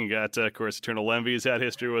 Sing Sing. You got, of course, Eternal Envy's had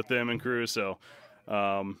history with them and crew, so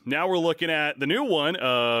now we're looking at the new one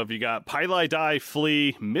of, you got Pylai Dai,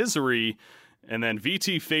 Flea, Misery, and then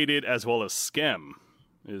VT Faded, as well as Skem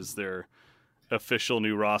is their official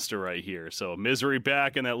new roster right here. So Misery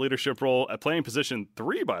back in that leadership role at playing position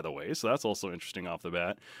 3, by the way, so that's also interesting off the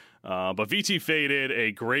bat. But VT Faded,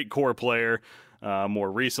 a great core player, more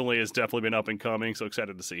recently has definitely been up and coming, so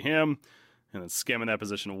excited to see him. And then Skem in that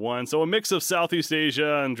position 1. So a mix of Southeast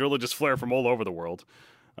Asia and really just flair from all over the world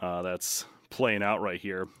that's playing out right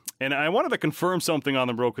here. And I wanted to confirm something on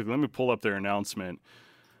them real quick. Let me pull up their announcement.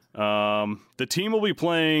 The team will be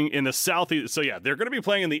playing in the Southeast. So they're going to be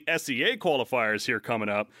playing in the SEA qualifiers here coming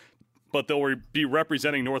up, but they'll be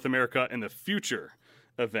representing North America in the future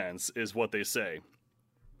events, is what they say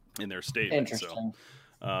in their statement. Interesting.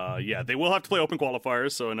 So, they will have to play open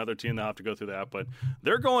qualifiers. So another team that'll have to go through that, but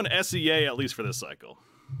they're going SEA at least for this cycle.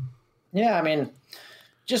 Yeah. I mean,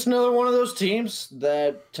 just another one of those teams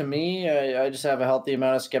that, to me, I just have a healthy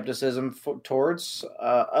amount of skepticism towards,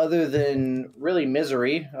 other than really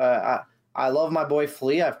Misery. I love my boy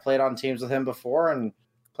Flea. I've played on teams with him before, and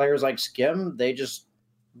players like Skim,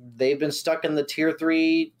 they've been stuck in the tier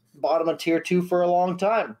 3, bottom of tier 2 for a long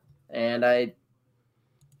time. And I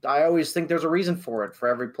always think there's a reason for it for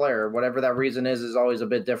every player. Whatever that reason is always a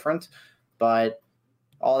bit different. But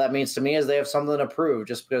all that means to me is they have something to prove.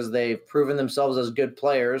 Just because they've proven themselves as good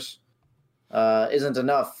players isn't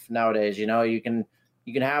enough nowadays. You know, you can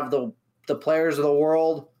have the players of the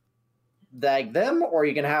world like them, or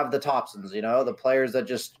you can have the Thompsons, you know, the players that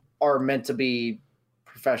just are meant to be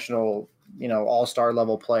professional, you know, all-star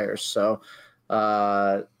level players. So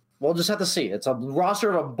we'll just have to see. It's a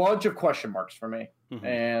roster of a bunch of question marks for me. Mm-hmm.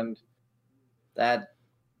 And that,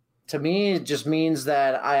 to me, it just means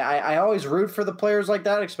that I always root for the players like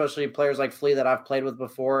that, especially players like Flea that I've played with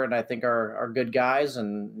before and I think are good guys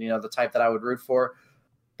and, you know, the type that I would root for.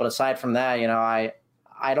 But aside from that, you know, I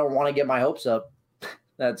don't want to get my hopes up.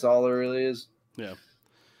 That's all it really is. Yeah.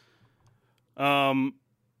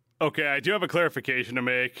 Okay, I do have a clarification to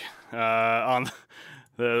make on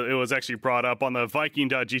it was actually brought up on the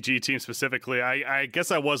Viking.gg team specifically. I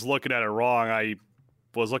guess I was looking at it wrong. I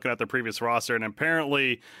was looking at the previous roster, and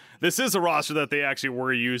apparently this is a roster that they actually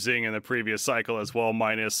were using in the previous cycle as well,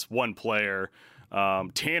 minus one player.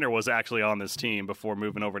 Tanner was actually on this team before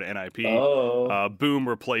moving over to NIP. Oh. Boom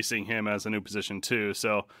replacing him as a new position too.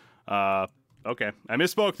 So, okay, I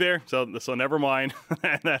misspoke there. So never mind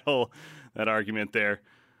that argument there.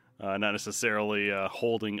 Not necessarily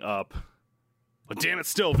holding up. But damn it,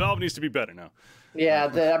 still, Valve needs to be better now. Yeah,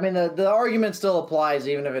 the argument still applies,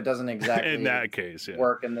 even if it doesn't exactly in that case, yeah.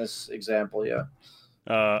 work in this example, yeah.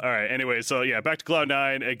 All right, anyway, so yeah, back to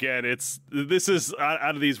Cloud9. Again, this is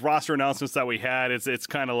out of these roster announcements that we had, it's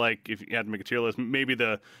kind of like, if you had to make a tier list, maybe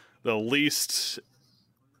the least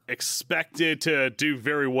expected to do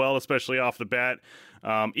very well, especially off the bat.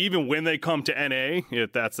 Even when they come to NA,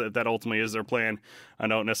 if that ultimately is their plan, I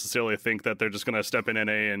don't necessarily think that they're just going to step in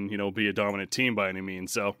NA and, you know, be a dominant team by any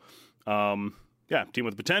means. So, yeah, team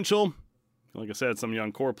with potential. Like I said, some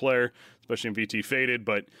young core player, especially in VT Faded,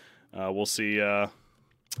 but we'll see how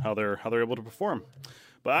they're able to perform.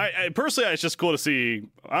 But I personally, it's just cool to see.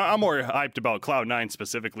 I'm more hyped about Cloud9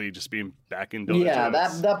 specifically, just being back in Dota. Yeah,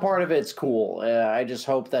 that part of it's cool. I just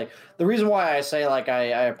hope that the reason why I say like I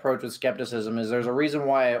approach with skepticism is there's a reason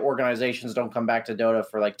why organizations don't come back to Dota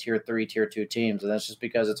for like tier 3, tier 2 teams, and that's just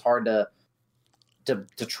because it's hard to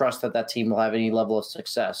trust that team will have any level of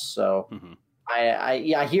success. So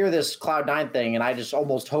I hear this Cloud9 thing, and I just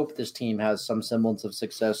almost hope this team has some semblance of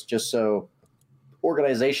success, just so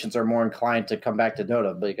organizations are more inclined to come back to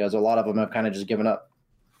Dota, because a lot of them have kind of just given up.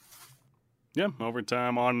 Yeah,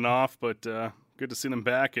 overtime on and off, but good to see them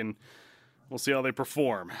back, and we'll see how they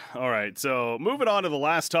perform. All right, so moving on to the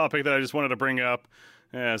last topic that I just wanted to bring up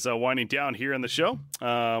as winding down here in the show.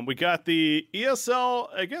 We got the ESL.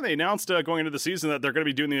 Again, they announced going into the season that they're going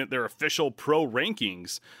to be doing their official pro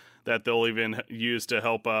rankings that they'll even use to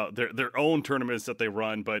help their own tournaments that they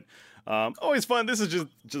run. But always fun. This is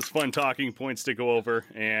just fun talking points to go over.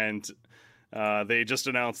 And they just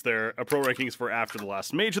announced their pro rankings for after the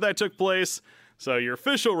last major that took place. So your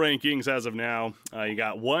official rankings as of now, you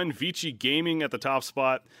got 1, Vici Gaming at the top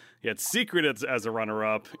spot. You had Secret as a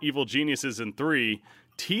runner-up, Evil Geniuses in 3,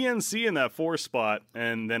 TNC in that 4 spot,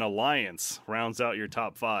 and then Alliance rounds out your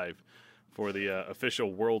top 5 for the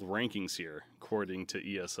official world rankings here, according to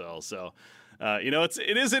ESL. So,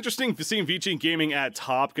 it is interesting seeing Vici Gaming at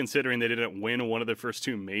top, considering they didn't win one of the first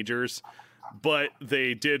 2 majors, but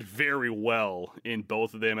they did very well in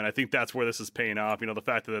both of them, and I think that's where this is paying off. You know, the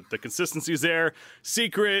fact that the consistency's there.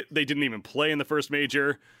 Secret, they didn't even play in the first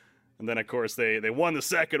major, and then, of course, they won the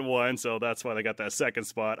second one, so that's why they got that second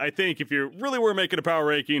spot. I think if you really were making a power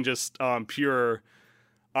ranking just pure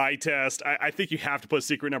eye test, I think you have to put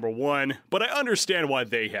Secret number 1, but I understand why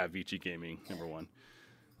they have Vici Gaming number 1.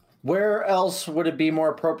 Where else would it be more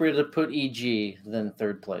appropriate to put EG than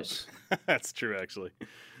third place? That's true, actually.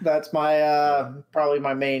 That's my probably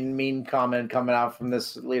my main mean comment coming out from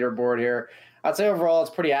this leaderboard here. I'd say overall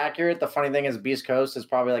it's pretty accurate. The funny thing is Beast Coast is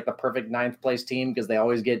probably like the perfect 9th place team because they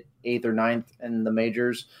always get 8th or 9th in the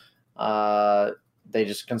majors. They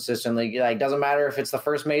just consistently, like, doesn't matter if it's the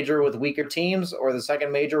first major with weaker teams or the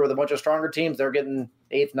second major with a bunch of stronger teams, they're getting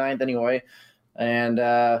 8th, 9th anyway. And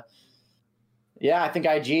yeah, I think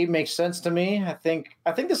IG makes sense to me. I think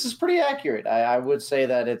this is pretty accurate. I would say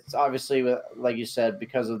that it's obviously, like you said,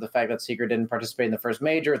 because of the fact that Secret didn't participate in the first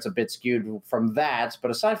major, it's a bit skewed from that. But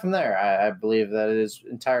aside from there, I believe that it is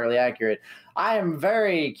entirely accurate. I am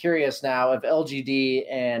very curious now if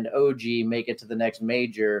LGD and OG make it to the next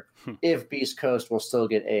major, if Beast Coast will still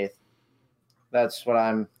get 8th. That's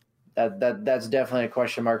what that's definitely a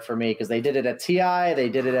question mark for me, because they did it at TI, they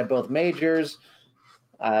did it at both majors.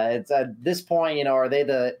 It's at this point, are they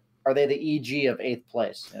the EG of 8th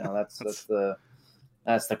place?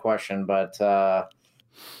 That's the question. But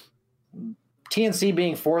TNC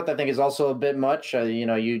being 4th, I think, is also a bit much.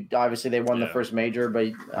 You obviously they won the first major, but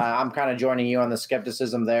I'm kind of joining you on the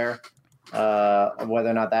skepticism there of whether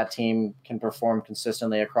or not that team can perform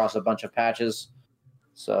consistently across a bunch of patches.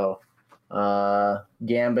 So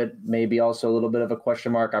Gambit maybe also a little bit of a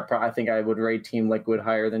question mark. I think I would rate Team Liquid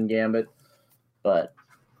higher than Gambit, but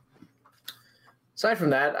aside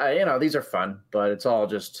from that, these are fun, but it's all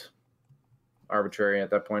just arbitrary at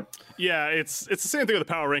that point. Yeah, it's the same thing with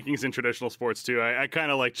the power rankings in traditional sports too. I kind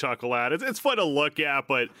of like chuckle at it. It's fun to look at,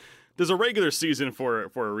 but there's a regular season for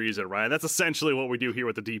a reason, right? That's essentially what we do here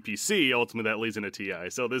with the DPC. Ultimately, that leads into TI.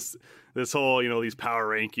 So this whole these power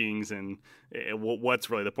rankings and what's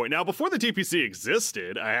really the point? Now, before the DPC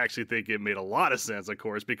existed, I actually think it made a lot of sense, of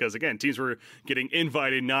course, because again, teams were getting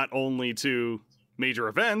invited not only to major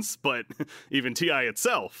events, but even TI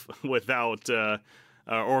itself without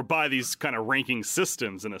or by these kind of ranking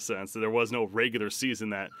systems in a sense. There was no regular season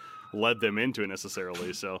that led them into it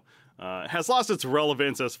necessarily. So it has lost its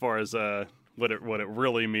relevance as far as what it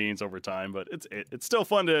really means over time, but it's still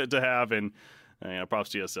fun to have, and props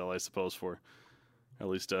to ESL, I suppose, for at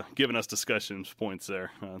least giving us discussion points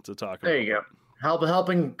there to talk about. There you go.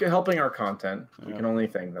 Helping our content. We can only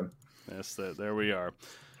thank them. Yes, there we are.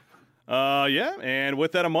 And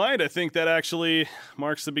with that in mind, I think that actually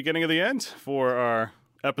marks the beginning of the end for our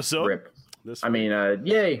episode. Rip.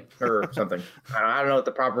 Yay, or something. I don't know what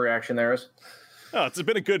the proper reaction there is. Oh, it's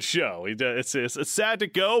been a good show. It's sad to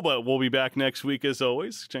go, but we'll be back next week as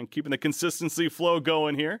always, keeping the consistency flow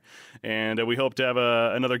going here. And we hope to have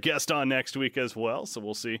another guest on next week as well, so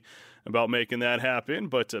we'll see about making that happen.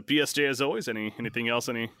 But BSJ, as always, anything else,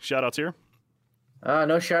 any shout-outs here?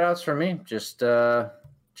 No shout-outs from me. Just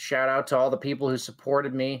shout out to all the people who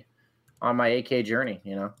supported me on my AK journey,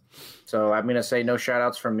 So I'm going to say no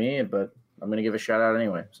shout-outs from me, but I'm going to give a shout-out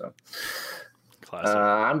anyway, so...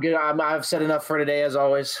 I'm good. I've said enough for today, as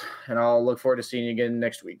always, and I'll look forward to seeing you again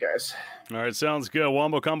next week, guys. All right, sounds good.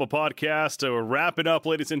 Wombo Combo Podcast. We're wrapping up,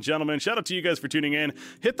 ladies and gentlemen. Shout out to you guys for tuning in.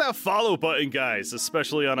 Hit that follow button, guys,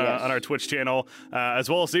 especially on our Twitch channel, as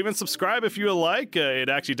well as even subscribe if you like. It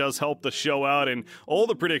actually does help the show out, and all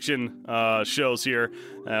the prediction shows here.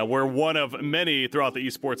 We're one of many throughout the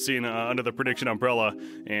esports scene under the prediction umbrella,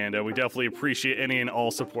 and we definitely appreciate any and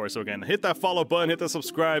all support. So again, hit that follow button, hit the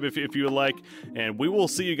subscribe if you would like, and we will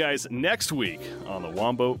see you guys next week on the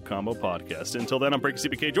Wombo Combo Podcast. Until then, I'm Breaking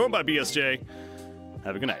CPK, joined by BSJ.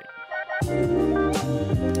 Have a good night.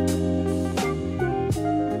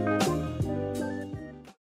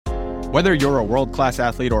 Whether you're a world-class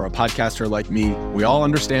athlete or a podcaster like me, we all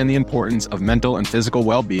understand the importance of mental and physical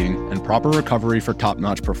well-being and proper recovery for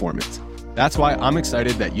top-notch performance. That's why I'm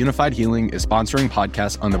excited that Unified Healing is sponsoring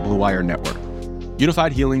podcasts on the Blue Wire Network.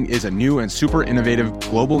 Unified Healing is a new and super innovative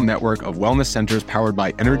global network of wellness centers powered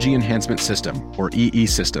by Energy Enhancement System, or EE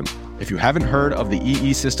System. If you haven't heard of the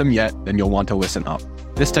EE System yet, then you'll want to listen up.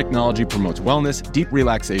 This technology promotes wellness, deep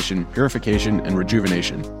relaxation, purification, and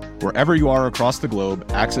rejuvenation. Wherever you are across the globe,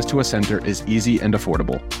 access to a center is easy and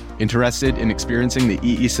affordable. Interested in experiencing the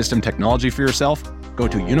EE System technology for yourself? Go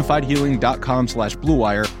to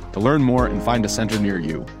unifiedhealing.com/bluewire to learn more and find a center near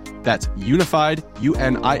you. That's unified,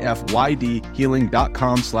 UNIFYD,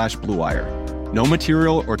 healing.com/bluewire. No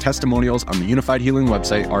material or testimonials on the Unified Healing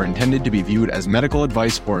website are intended to be viewed as medical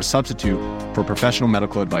advice or a substitute for professional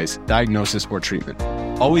medical advice, diagnosis, or treatment.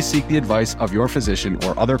 Always seek the advice of your physician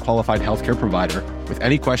or other qualified healthcare provider with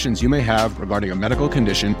any questions you may have regarding a medical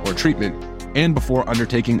condition or treatment and before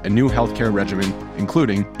undertaking a new healthcare regimen,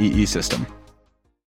 including EE System.